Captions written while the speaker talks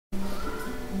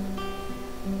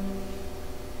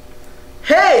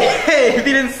Hey,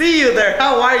 didn't see you there.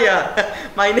 How are ya?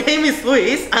 My name is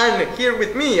Luis, and here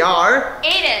with me are...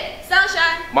 Aiden,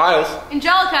 Sunshine, Miles,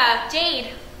 Angelica, Jade,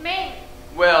 May,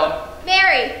 Will,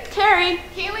 Mary, Carrie,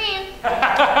 Kayleen,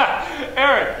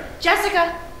 Aaron,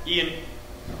 Jessica, Ian,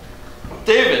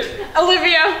 David,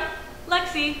 Olivia,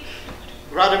 Lexi,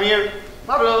 Radomir,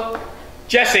 Pablo,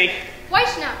 Jesse.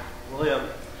 Vaishnav, William.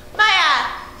 Maya,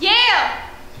 Yale.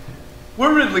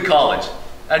 We're Ridley College,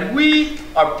 and we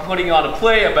are putting on a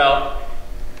play about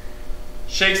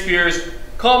Shakespeare's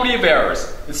Comedy of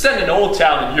Errors. It's set in an old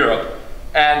town in Europe,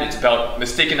 and it's about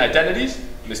mistaken identities,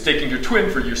 mistaking your twin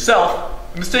for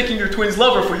yourself, mistaking your twin's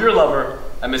lover for your lover,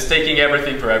 and mistaking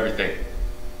everything for everything.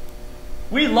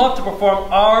 We'd love to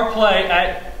perform our play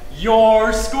at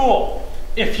your school,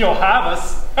 if you'll have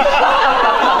us.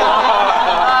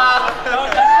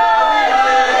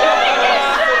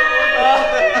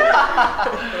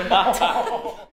 Oh.